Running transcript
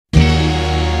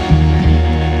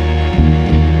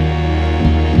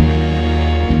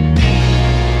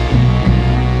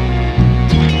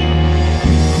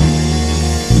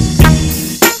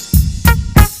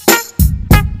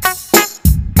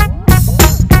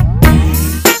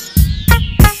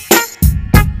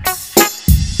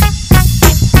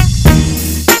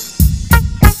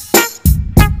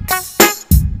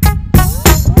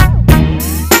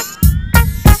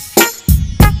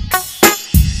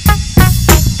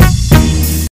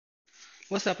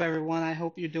What's up, everyone? I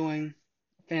hope you're doing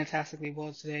fantastically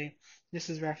well today. This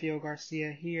is Rafael Garcia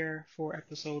here for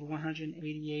episode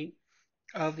 188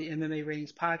 of the MMA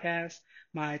Ratings Podcast.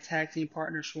 My tag team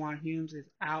partner, Schwan Humes, is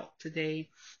out today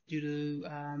due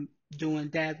to doing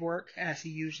dad work as he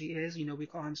usually is. You know, we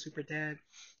call him Super Dad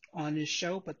on this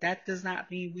show, but that does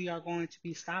not mean we are going to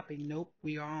be stopping. Nope,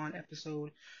 we are on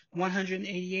episode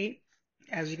 188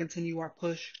 as we continue our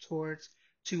push towards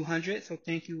 200. So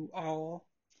thank you all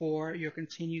for your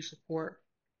continued support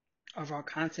of our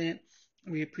content.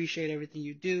 We appreciate everything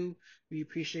you do. We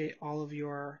appreciate all of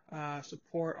your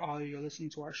support, all of your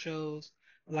listening to our shows,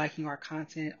 liking our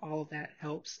content. All of that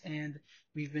helps, and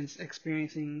we've been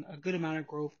experiencing a good amount of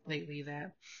growth lately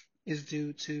that is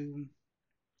due to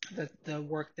the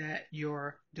work that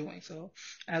you're doing. So,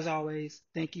 as always,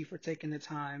 thank you for taking the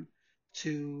time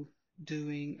to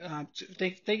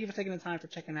thank you for taking the time for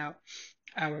checking out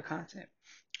our content.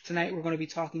 Tonight we're going to be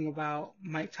talking about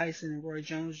Mike Tyson and Roy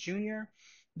Jones Jr.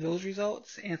 Those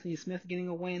results: Anthony Smith getting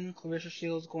a win, Clarissa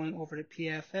Shields going over to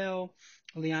PFL,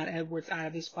 Leon Edwards out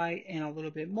of this fight, and a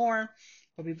little bit more.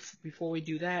 But before we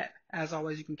do that, as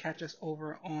always, you can catch us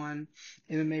over on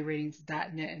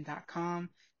MMAratings.net and .com.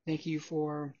 Thank you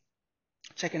for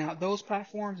checking out those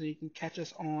platforms, and you can catch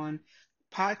us on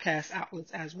podcast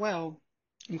outlets as well,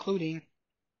 including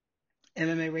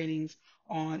MMA Ratings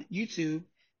on YouTube,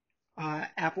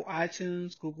 Apple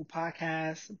iTunes, Google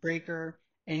Podcasts, Breaker,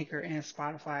 Anchor, and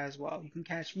Spotify as well. You can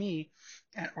catch me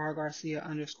at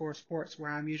rgarcia_sports,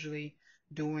 where I'm usually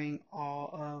doing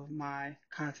all of my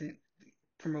content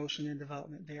promotion and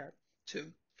development there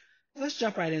too. Let's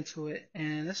jump right into it,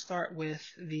 and let's start with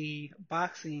the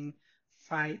boxing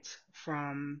fight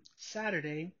from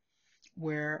Saturday,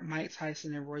 where Mike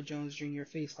Tyson and Roy Jones Jr.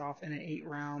 faced off in an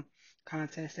 8-round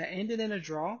contest that ended in a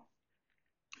draw.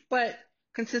 But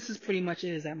consensus pretty much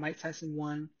is that Mike Tyson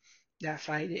won that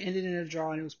fight. It ended in a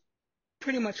draw, and it was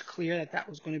pretty much clear that that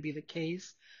was going to be the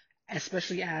case,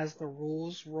 especially as the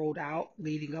rules rolled out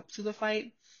leading up to the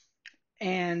fight.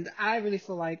 And I really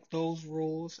feel like those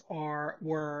rules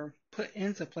were put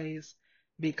into place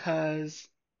because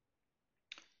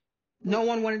no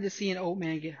one wanted to see an old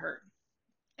man get hurt.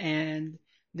 And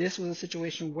this was a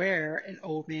situation where an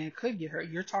old man could get hurt.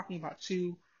 You're talking about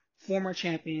two former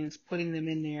champions putting them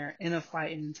in there in a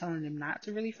fight and telling them not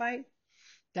to really fight.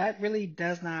 That really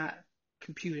does not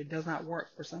compute. It does not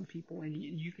work for some people. And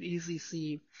you could easily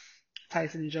see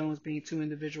Tyson and Jones being two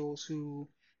individuals who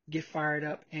get fired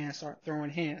up and start throwing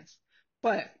hands.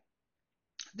 But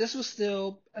this was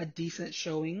still a decent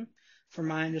showing from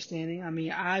my understanding. I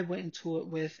mean, I went into it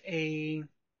with a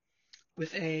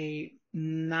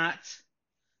not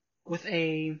with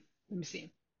a let me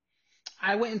see.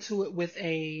 I went into it with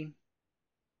a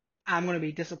I'm going to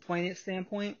be disappointed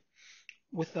standpoint,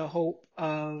 with the hope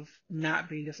of not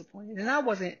being disappointed. And I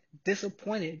wasn't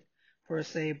disappointed per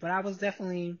se, but I was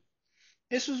definitely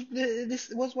this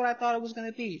was what I thought it was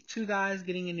going to be. Two guys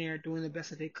getting in there doing the best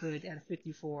that they could at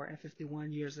 54 and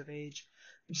 51 years of age,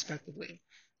 respectively.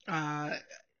 Uh,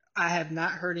 I have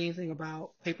not heard anything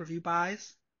about pay-per-view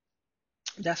buys.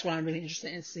 That's what I'm really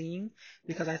interested in seeing,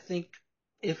 because I think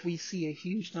if we see a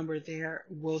huge number there,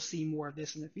 we'll see more of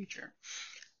this in the future.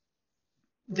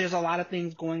 There's a lot of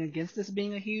things going against this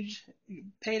being a huge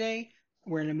payday.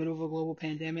 We're in the middle of a global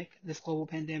pandemic. This global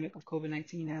pandemic of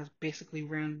COVID-19 has basically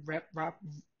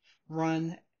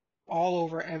run all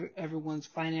over everyone's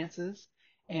finances.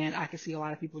 And I can see a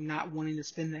lot of people not wanting to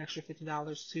spend the extra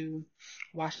 $50 to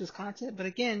watch this content. But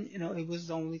again, you know, it was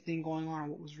the only thing going on,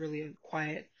 what was really a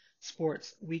quiet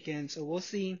sports weekend. So we'll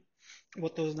see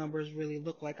what those numbers really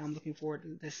look like. I'm looking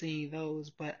forward to seeing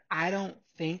those. But I don't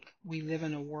think we live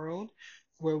in a world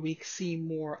where we see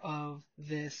more of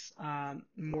this,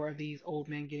 more of these old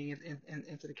men getting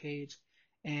into the cage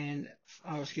and,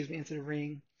 into the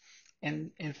ring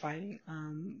and fighting.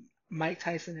 Mike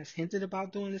Tyson has hinted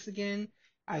about doing this again.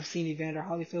 I've seen Evander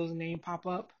Holyfield's name pop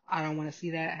up. I don't want to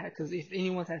see that, because if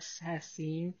anyone has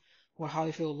seen what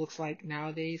Holyfield looks like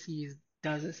nowadays, he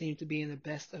doesn't seem to be in the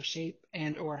best of shape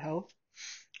and or health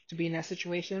to be in that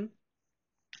situation.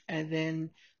 And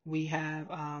then we have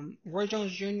Roy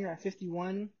Jones Jr. at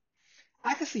 51.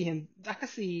 I could see him. I could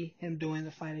see him doing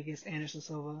the fight against Anderson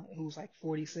Silva, who's like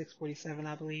 46, 47,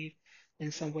 I believe,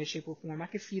 in some way, shape, or form. I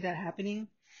could see that happening.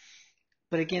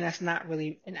 But again, that's not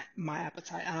really my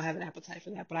appetite. I don't have an appetite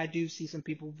for that. But I do see some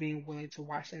people being willing to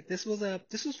watch that. This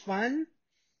was fun,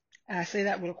 and I say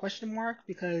that with a question mark,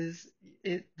 because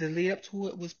the lead up to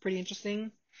it was pretty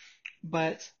interesting.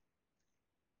 But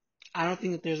I don't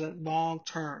think that there's a long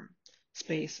term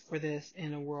space for this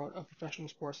in the world of professional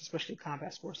sports, especially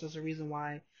combat sports. There's a reason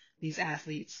why these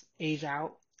athletes age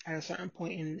out at a certain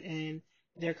point in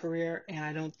their career, and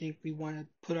I don't think we want to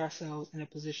put ourselves in a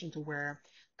position to where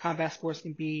combat sports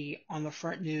can be on the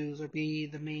front news or be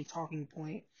the main talking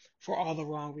point for all the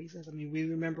wrong reasons. I mean, we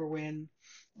remember when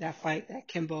that fight that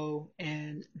Kimbo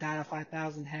and Dada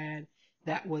 5000 had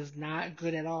that was not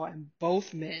good at all, and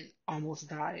both men almost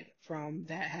died from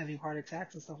that, having heart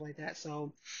attacks and stuff like that.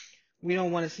 So we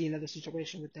don't want to see another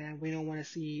situation with that. We don't want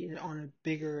to see it on a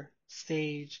bigger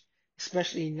stage,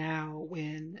 especially now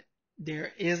when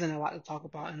there isn't a lot to talk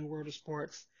about in the world of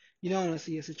sports. You don't want to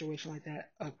see a situation like that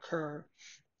occur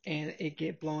and it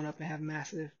get blown up and have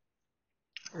massive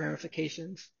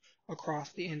ramifications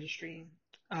across the industry.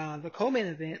 The co-main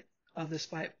event of this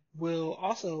fight will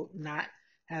also not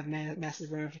have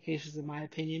massive ramifications, in my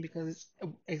opinion, because it's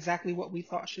exactly what we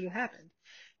thought should have happened.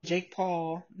 Jake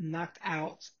Paul knocked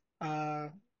out uh,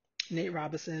 Nate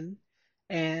Robinson,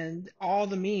 and all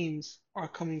the memes are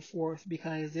coming forth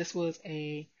because this was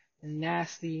a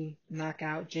nasty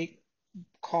knockout. Jake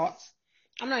caught,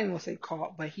 I'm not even gonna say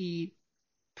caught, but he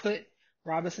put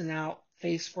Robinson out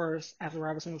face first after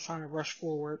Robinson was trying to rush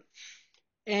forward.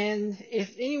 And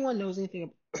if anyone knows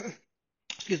anything,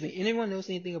 excuse me, anyone knows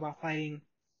anything about fighting,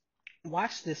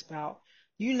 watch this bout.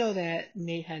 You know that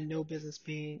Nate had no business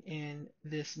being in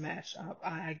this match.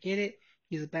 I get it.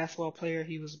 He's a basketball player.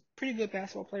 He was a pretty good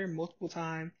basketball player, multiple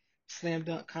time slam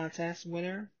dunk contest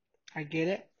winner. I get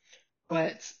it.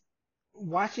 But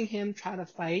watching him try to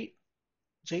fight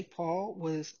Jake Paul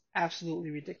was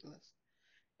absolutely ridiculous.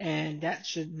 And that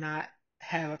should not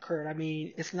have occurred. I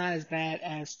mean, it's not as bad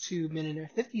as two men in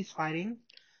their 50s fighting,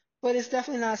 but it's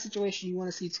definitely not a situation you want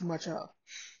to see too much of.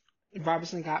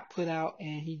 Robinson got put out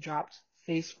and he dropped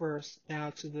face first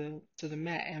down to the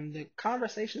mat. And the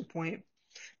conversation point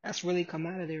that's really come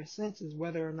out of there since is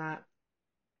whether or not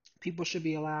people should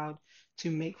be allowed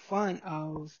to make fun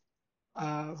of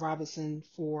Robinson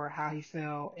for how he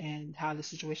fell and how the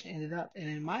situation ended up. And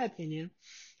in my opinion,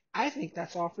 I think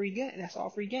that's all free game. That's all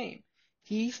free game.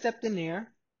 He stepped in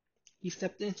there. He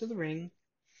stepped into the ring.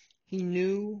 He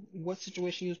knew what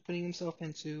situation he was putting himself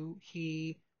into.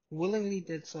 He willingly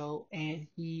did so, and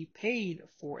he paid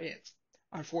for it,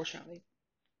 unfortunately.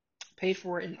 Paid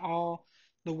for it in all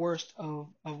the worst of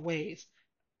ways.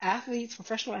 Athletes,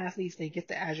 professional athletes, they get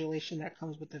the adulation that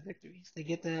comes with the victories. They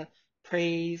get the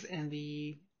praise and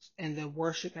the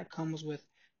worship that comes with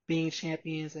being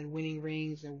champions and winning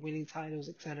rings and winning titles,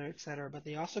 et cetera, et cetera. But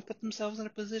they also put themselves in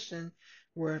a position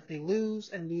where if they lose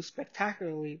and lose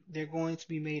spectacularly, they're going to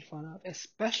be made fun of,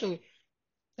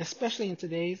 especially in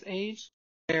today's age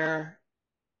where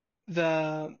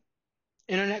the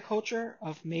internet culture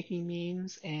of making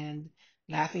memes and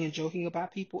laughing and joking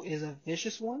about people is a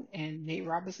vicious one, and Nate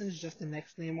Robinson is just the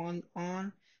next name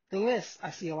on the list.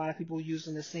 I see a lot of people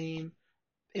using the same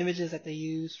images that they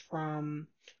use from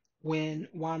when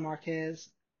Juan Manuel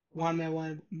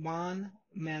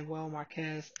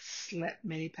Marquez slept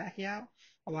Manny Pacquiao.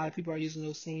 A lot of people are using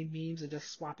those same memes and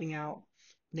just swapping out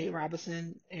Nate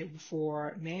Robinson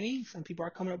for Manny. Some people are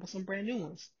coming up with some brand new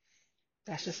ones.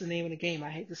 That's just the name of the game.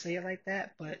 I hate to say it like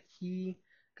that, but he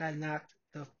got knocked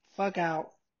the fuck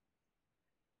out,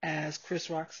 as Chris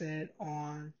Rock said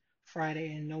on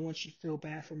Friday, and no one should feel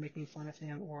bad for making fun of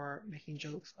him or making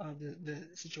jokes of the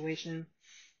situation.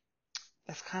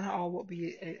 That's kind of all what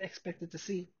we expected to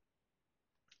see.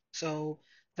 So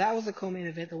that was the co-main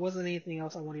event. There wasn't anything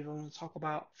else I wanted to talk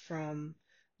about from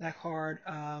that card.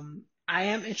 I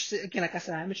am interested, again, like I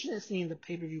said, I'm interested in seeing the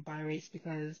pay-per-view buy rates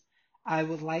because I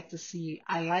like to see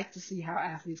how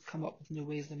athletes come up with new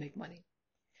ways to make money.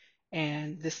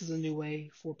 And this is a new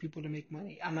way for people to make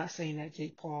money. I'm not saying that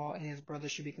Jake Paul and his brother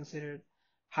should be considered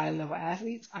high level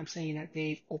athletes. I'm saying that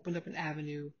they've opened up an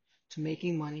avenue to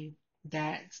making money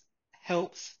that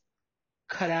helps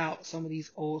cut out some of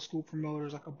these old school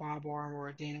promoters like a Bob Arm or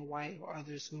a Dana White or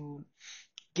others who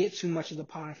get too much of the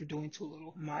pie for doing too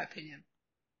little, in my opinion,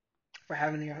 for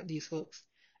having these hooks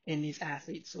in these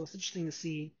athletes. So it's interesting to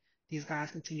see these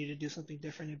guys continue to do something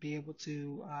different and be able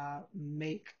to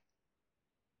make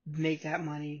that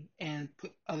money and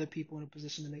put other people in a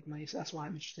position to make money. So that's why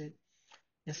I'm interested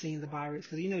in seeing the buy rates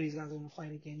because you know these guys are going to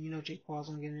fight again. You know Jake Paul's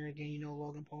going to get in there again. You know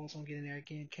Logan Paul's going to get in there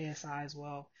again. KSI as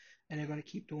well, and they're going to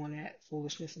keep doing that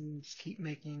foolishness and just keep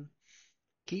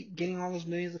getting all those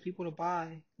millions of people to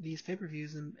buy these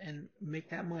pay-per-views and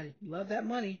make that money. Love that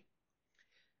money.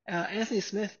 Anthony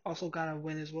Smith also got a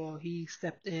win as well. He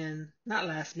stepped in, not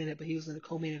last minute, but he was in the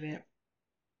co-main event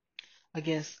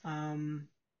against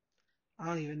I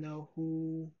don't even know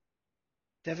who,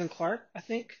 Devin Clark, I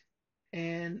think,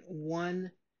 and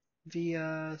won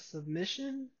via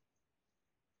submission,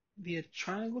 via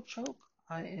triangle choke.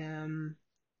 I am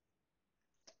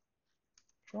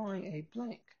drawing a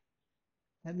blank.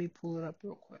 Let me pull it up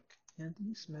real quick.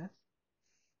 Anthony Smith.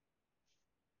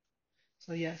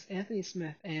 So yes, Anthony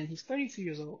Smith, and he's 32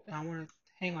 years old. And I want to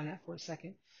hang on that for a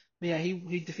second. But yeah,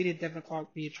 he defeated Devin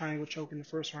Clark via triangle choke in the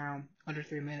first round, under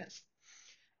 3 minutes.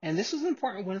 And this was an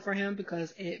important win for him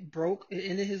because it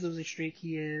ended his losing streak.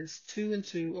 He is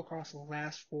 2-2 across the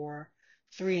last four,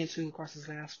 3-2 across his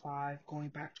last five, going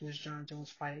back to his John Jones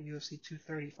fight at UFC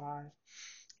 235.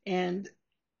 And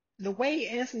the way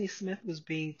Anthony Smith was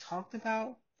being talked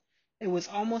about, it was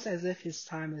almost as if his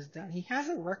time is done. He has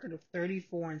a record of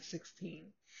 34-16.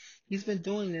 He's been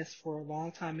doing this for a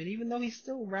long time, and even though he's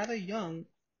still rather young,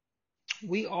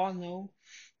 we all know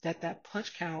that that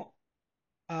punch count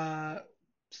uh,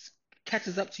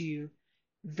 catches up to you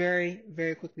very,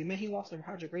 very quickly. Man, he lost to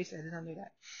Roger Gracie. I did not know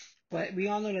that. But we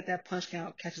all know that that punch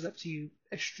count catches up to you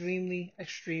extremely,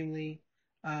 extremely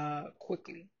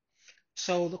quickly.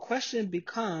 So the question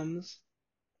becomes,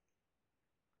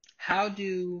 how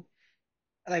do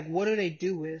what do they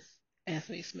do with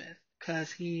Anthony Smith?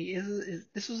 Because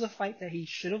this was a fight that he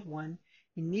should have won.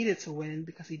 He needed to win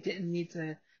because he didn't need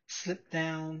to slip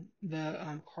down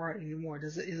the card anymore.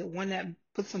 Is it one that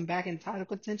puts him back in title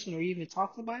contention or even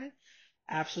talks about it?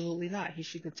 Absolutely not. He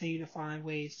should continue to find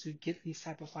ways to get these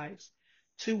type of fights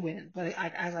to win. But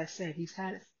as I said, he's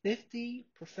had 50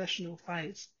 professional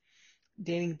fights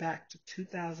dating back to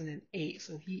 2008.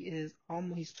 So he's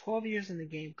 12 years in the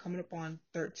game, coming up on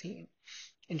 13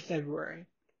 in February.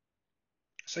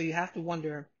 So you have to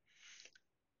wonder,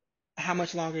 how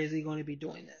much longer is he going to be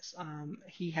doing this?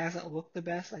 He hasn't looked the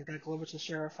best, like that Glover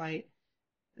Teixeira fight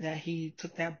that he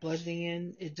took that bludgeoning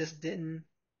in. It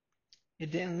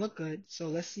didn't look good. So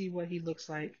let's see what he looks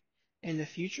like in the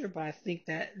future. But I think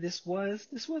that this was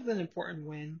an important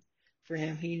win for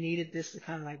him. He needed this to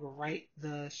kind of like right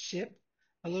the ship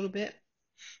a little bit,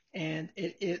 and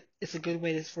it's a good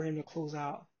way for him to close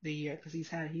out the year because he's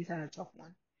had a tough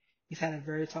one. He's had a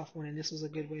very tough one, and this was a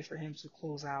good way for him to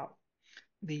close out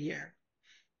the year.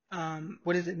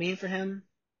 What does it mean for him?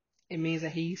 It means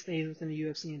that he stays within the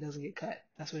UFC and doesn't get cut.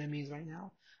 That's what it means right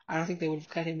now. I don't think they would have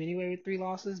cut him anyway with 3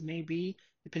 losses, maybe,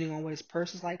 depending on what his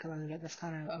purse is like, because I know that that's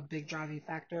kind of a big driving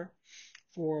factor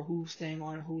for who's staying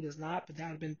on and who does not. But that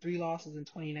would have been 3 losses in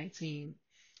 2019,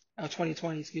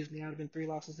 2020, excuse me. That would have been 3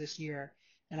 losses this year.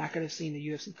 And I could have seen the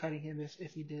UFC cutting him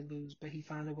if he did lose, but he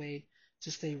found a way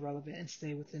to stay relevant and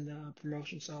stay within the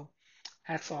promotion. So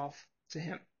hats off to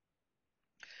him.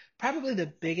 Probably the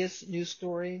biggest news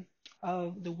story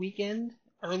of the weekend,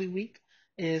 early week,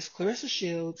 is Claressa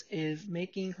Shields is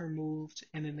making her move to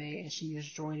MMA and she is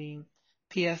joining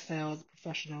PFL, the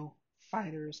Professional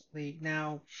Fighters League.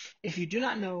 Now, if you do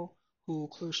not know who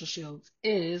Claressa Shields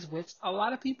is, which a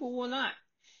lot of people will not,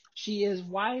 she is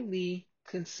widely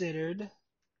considered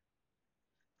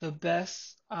the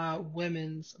best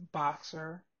women's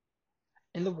boxer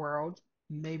in the world,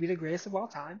 maybe the greatest of all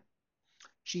time.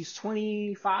 She's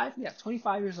 25, yeah,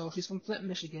 25 years old. She's from Flint,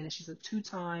 Michigan, and she's a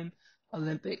two-time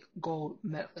Olympic gold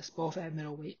medalist, both at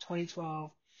middleweight,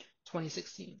 2012,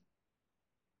 2016.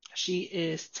 She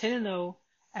is 10-0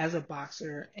 as a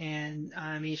boxer, and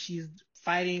I mean, she's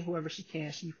fighting whoever she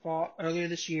can. She fought earlier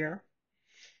this year,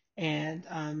 and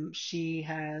she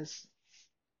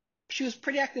was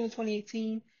pretty active in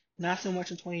 2018, not so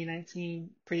much in 2019,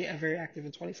 very active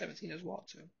in 2017 as well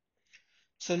too.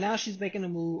 So now she's making a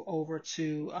move over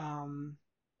to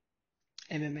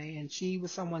MMA, and she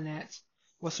was someone that,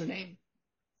 what's her name?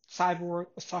 Cyborg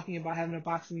was talking about having a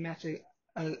boxing match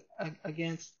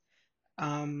against,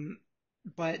 um,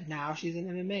 but now she's in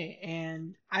MMA,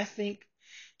 and I think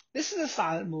this is a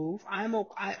solid move. I am,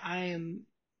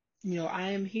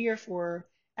 I am here for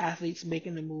athletes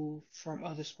making the move from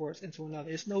other sports into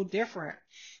another. It's no different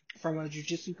from a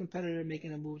jiu-jitsu competitor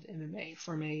making a move to MMA,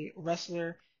 from a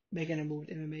wrestler making a move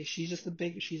to MMA. She's just a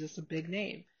big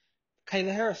name.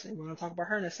 Kayla Harrison. We're going to talk about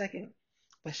her in a second.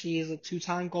 But she is a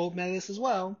two-time gold medalist as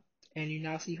well. And you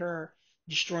now see her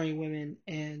destroying women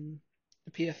in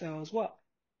the PFL as well.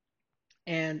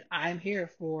 And I'm here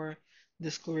for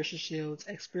this Claressa Shields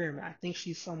experiment. I think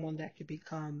she's someone that could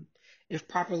become, if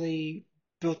properly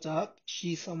built up,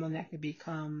 she's someone that could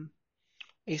become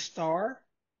a star.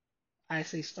 I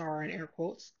say star in air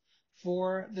quotes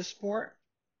for the sport.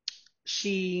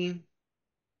 She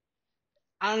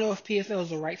I don't know if PFL is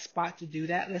the right spot to do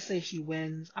that. Let's say she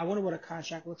wins. I wonder what a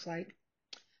contract looks like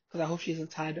because I hope she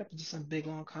isn't tied up into some big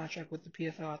long contract with the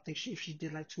PFL. I think if she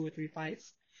did like 2 or 3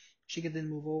 fights, she could then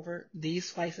move over.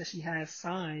 These fights that she has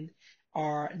signed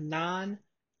are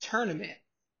non-tournament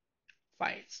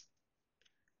fights.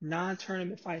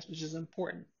 Non-tournament fights, which is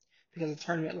important because the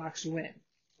tournament locks you in.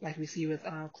 like we see with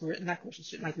not Clarissa,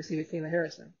 like we see with Kayla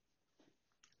Harrison,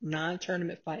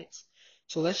 non-tournament fights.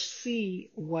 So let's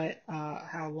see what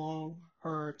how long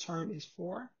her term is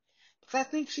for, because I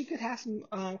think she could have some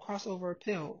crossover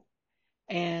appeal.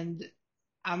 And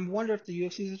I'm wondering if the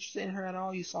UFC is interested in her at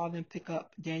all. You saw them pick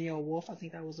up Danielle Wolf, I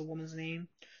think that was the woman's name,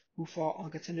 who fought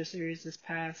on Contender Series this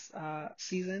past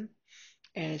season,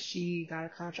 and she got a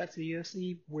contract to the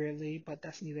UFC weirdly, but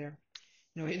that's neither.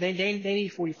 You know, they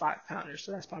need 45 pounders,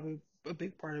 so that's probably a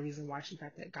big part of the reason why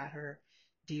got her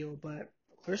deal. But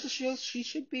Clarissa Shields, she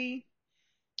should be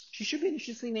an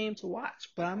interesting name to watch.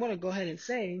 But I'm going to go ahead and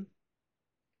say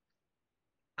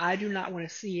I do not want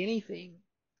to see anything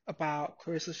about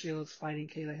Clarissa Shields fighting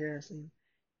Kayla Harrison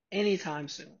anytime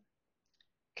soon.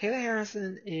 Kayla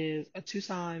Harrison is a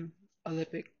two-time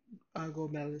Olympic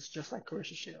gold medalist, just like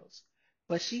Clarissa Shields,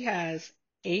 but she has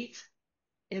 8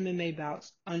 MMA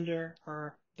bouts under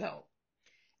her belt,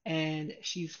 and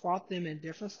she's fought them in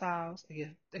different styles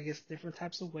against different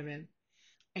types of women,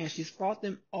 and she's fought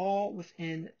them all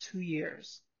within 2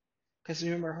 years. Because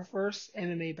remember, her first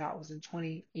MMA bout was in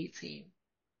 2018,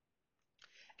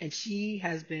 and she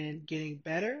has been getting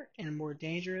better and more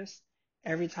dangerous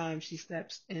every time she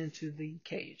steps into the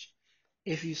cage.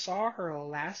 If you saw her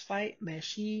last fight, man,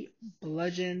 she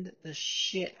bludgeoned the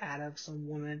shit out of some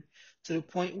woman to the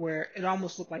point where it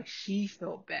almost looked like she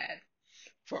felt bad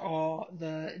for all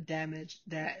the damage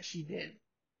that she did.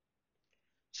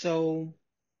 So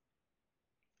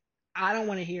I don't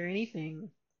want to hear anything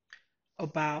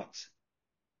about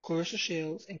Clarissa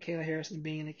Shields and Kayla Harrison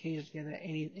being in a cage together at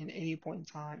any point in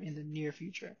time in the near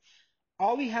future.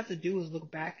 All we have to do is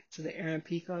look back to the Aaron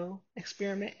Pico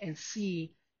experiment and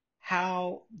see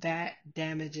how that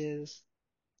damages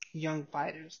young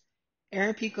fighters.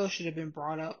 Aaron Pico should have been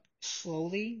brought up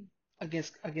slowly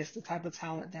against the type of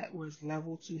talent that was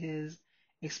level to his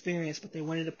experience, but they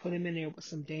wanted to put him in there with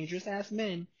some dangerous ass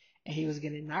men, and he was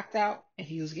getting knocked out and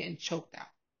he was getting choked out.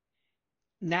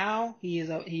 Now he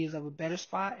is of a better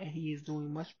spot and he is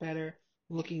doing much better,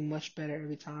 looking much better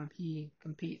every time he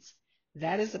competes.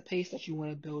 That is the pace that you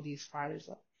want to build these fighters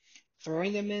up.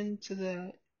 Throwing them into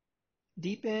the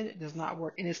deep end does not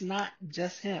work, and it's not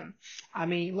just him. I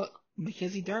mean, look,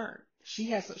 Mackenzie Dern. She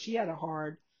had a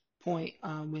hard point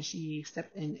when she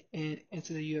stepped into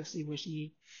the UFC when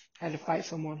she had to fight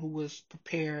someone who was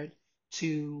prepared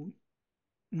to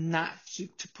not to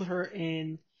put her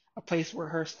in a place where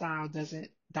her style doesn't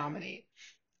dominate.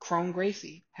 Chrome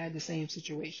Gracie had the same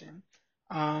situation.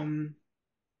 Um,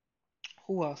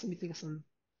 who else? Let me think of some.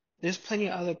 There's plenty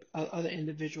of other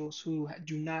individuals who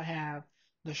do not have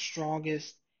the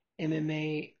strongest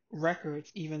MMA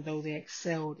records, even though they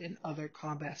excelled in other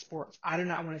combat sports. I do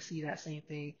not want to see that same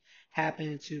thing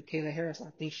happen to Kayla Harris. I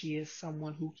think she is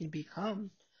someone who can become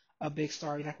a big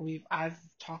star. Like I've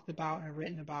talked about and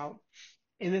written about,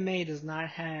 MMA does not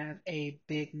have a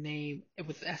big name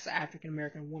with as an African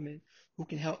American woman who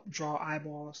can help draw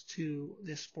eyeballs to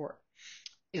this sport.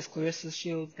 Is Clarissa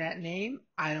Shields that name?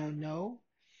 I don't know,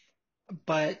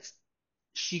 but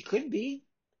she could be.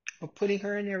 But putting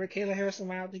her in there with Kayla Harrison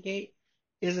right out the gate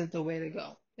isn't the way to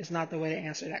go. It's not the way to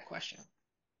answer that question.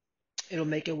 It'll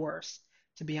make it worse,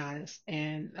 to be honest.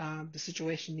 And the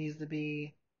situation needs to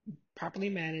be properly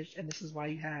managed, and this is why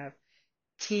you have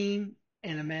team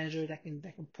and a manager that can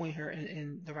point her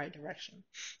in the right direction.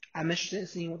 I'm interested in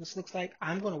seeing what this looks like.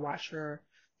 I'm going to watch her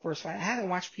first fight. I haven't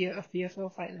watched a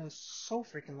PFL fight in so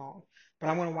freaking long, but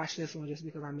I'm going to watch this one just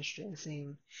because I'm interested in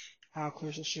seeing how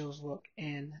Clarissa Shields look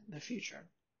in the future.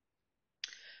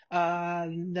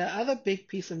 The other big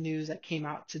piece of news that came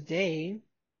out today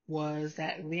was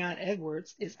that Leon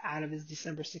Edwards is out of his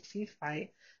December 16th fight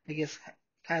against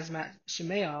Kazmat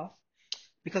Shimaev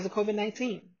because of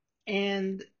COVID-19.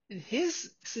 And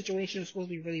his situation is supposed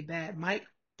to be really bad. Mike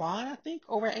Bond, I think,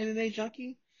 over at MMA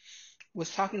Junkie,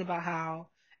 was talking about how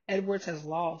Edwards has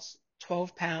lost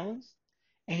 12 pounds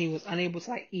and he was unable to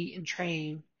like eat and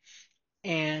train.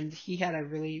 And he had a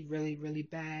really, really, really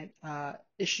bad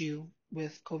issue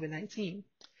with COVID-19.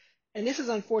 And this is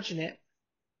unfortunate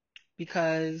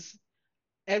because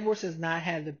Edwards has not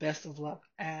had the best of luck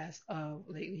as of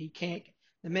lately.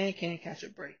 The man can't catch a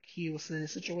break. He was in a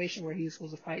situation where he was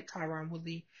supposed to fight Tyron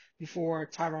Woodley before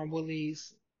Tyron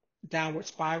Woodley's downward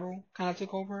spiral kind of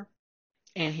took over,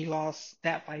 and he lost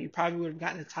that fight. He probably would have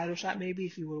gotten a title shot maybe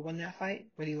if he would have won that fight,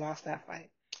 but he lost that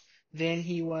fight. Then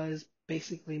he was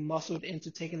basically muscled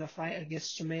into taking the fight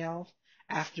against Shamaev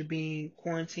after being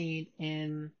quarantined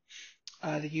in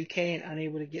the UK and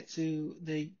unable to get to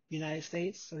the United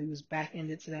States. So he was back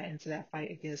into that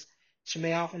fight against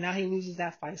Shamaev, and now he loses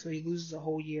that fight, so he loses a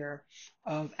whole year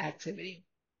of activity.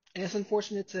 And it's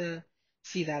unfortunate to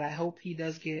see that. I hope he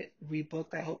does get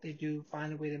rebooked. I hope they do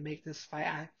find a way to make this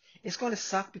fight. It's going to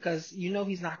suck because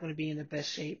he's not going to be in the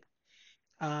best shape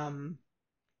um,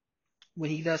 when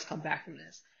he does come back from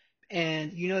this.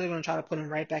 And they're going to try to put him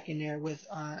right back in there with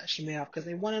Shemaev because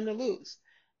they want him to lose.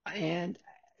 And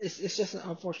it's just an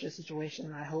unfortunate situation.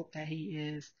 And I hope that he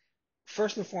is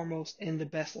first and foremost in the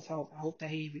best of health. I hope that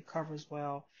he recovers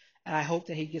well, and I hope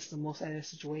that he gets the most out of the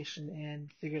situation and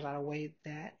figures out a way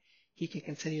that he can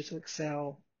continue to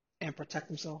excel and protect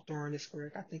himself during this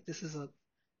career. I think this is a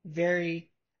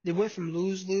very they went from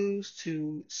lose lose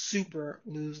to super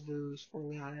lose lose for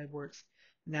Leon Edwards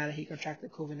now that he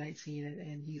contracted COVID-19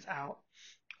 and he's out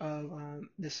of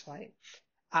this fight.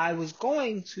 I was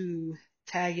going to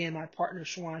tag in my partner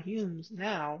Shawan Humes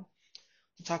now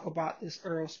to talk about this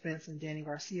Earl Spence and Danny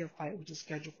Garcia fight, which is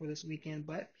scheduled for this weekend,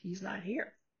 but he's not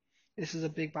here. This is a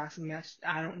big boxing match.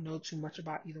 I don't know too much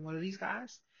about either one of these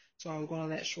guys, so I was going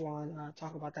to let Shawan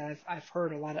talk about that. I've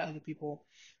heard a lot of other people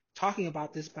talking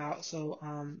about this bout. So,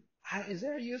 is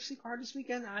there a UFC card this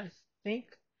weekend? I think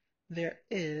there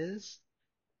is.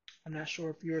 I'm not sure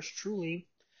if yours truly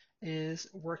is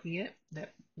working it.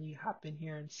 Let me hop in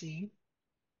here and see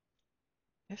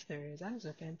if there is. That is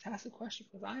a fantastic question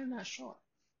because I am not sure.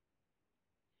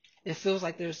 It feels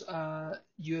like there's a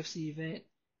UFC event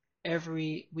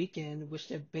every weekend, which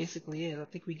there basically is. I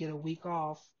think we get a week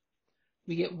off.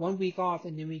 We get 1 week off,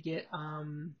 and then we get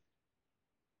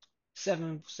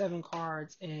seven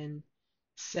cards in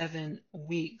 7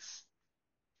 weeks.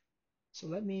 So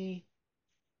let me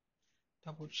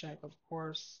double check. Of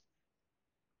course,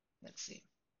 let's see.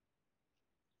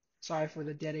 Sorry for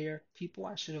the dead air, people.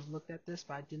 I should have looked at this,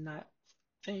 but I did not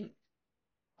think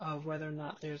of whether or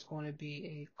not there's going to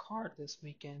be a card this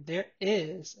weekend. There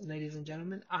is, ladies and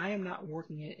gentlemen. I am not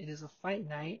working it. It is a fight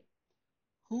night.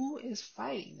 Who is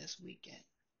fighting this weekend?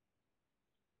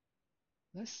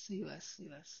 Let's see, let's see,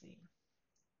 let's see.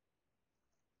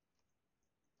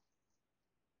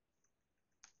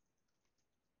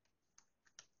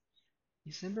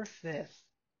 December 5th,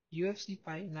 UFC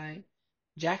Fight Night.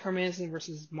 Jack Hermanson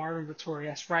versus Marvin Vettori.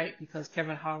 That's right, because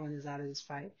Kevin Holland is out of this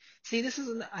fight. See, this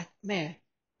is man.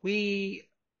 We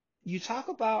you talk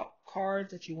about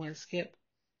cards that you want to skip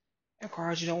and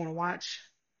cards you don't want to watch.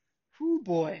 Whoo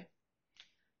boy,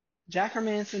 Jack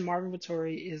Hermanson, Marvin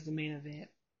Vettori is the main event.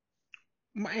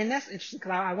 And that's interesting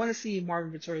because I want to see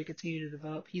Marvin Vettori continue to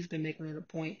develop. He's been making it a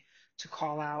point to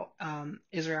call out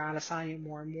Israel Adesanya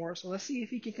more and more. So let's see if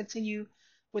he can continue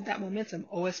with that momentum.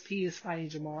 OSP is fighting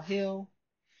Jamal Hill.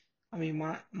 I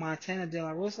mean, Montana De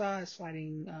La Rosa is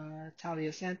fighting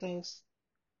Talia Santos.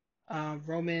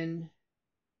 Roman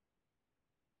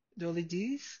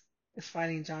Dolidis is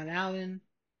fighting John Allen.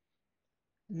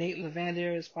 Nate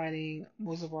Levander is fighting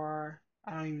Mozavar.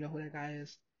 I don't even know who that guy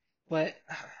is. But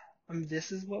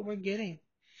this is what we're getting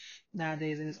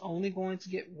nowadays, and it's only going to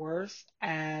get worse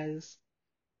as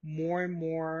more and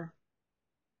more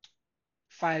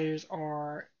fighters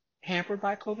are hampered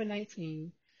by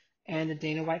COVID-19, and the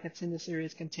Dana White Contender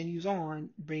Series continues on,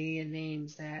 bringing in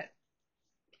names that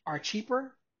are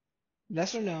cheaper,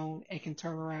 lesser known, and can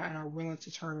turn around and are willing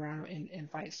to turn around and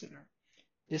fight sooner.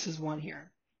 This is one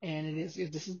here, and this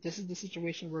is the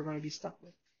situation we're going to be stuck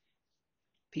with,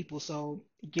 people. So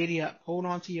giddy up, hold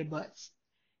on to your butts,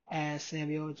 as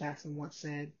Samuel L. Jackson once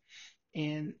said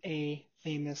in a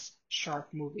famous shark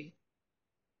movie.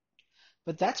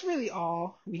 But that's really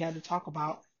all we had to talk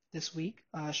about this week.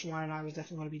 Shawan and I was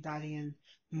definitely going to be diving in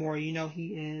more.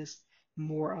 He is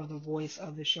more of the voice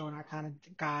of the show, and I kind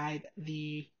of guide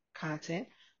the content.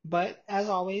 But as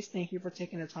always, thank you for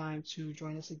taking the time to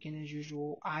join us again as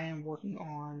usual. I am working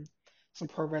on some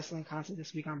pro wrestling content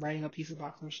this week. I'm writing a piece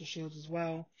about Clarissa Shields as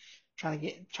well. Trying to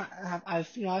get, try,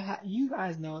 you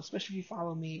guys know, especially if you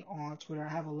follow me on Twitter,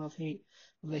 I have a love-hate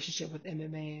relationship with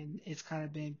MMA, and it's kind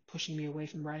of been pushing me away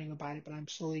from writing about it, but I'm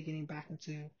slowly getting back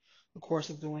into the course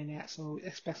of doing that. So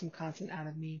expect some content out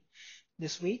of me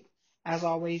this week. As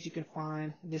always, you can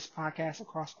find this podcast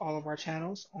across all of our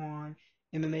channels on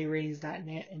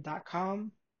MMAratings.net and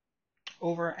 .com,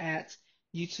 over at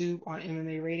YouTube on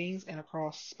MMA Ratings, and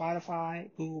across Spotify,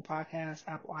 Google Podcasts,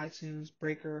 Apple iTunes,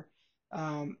 Breaker,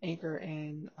 Anchor,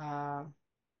 and I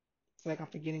feel like I'm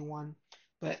forgetting one,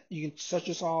 but you can search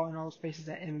us all in all those places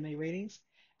at MMA Ratings.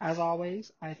 As always,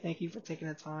 I thank you for taking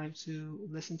the time to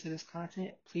listen to this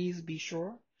content. Please be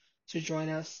sure to join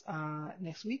us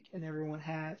next week, and everyone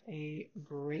have a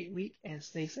great week and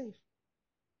stay safe.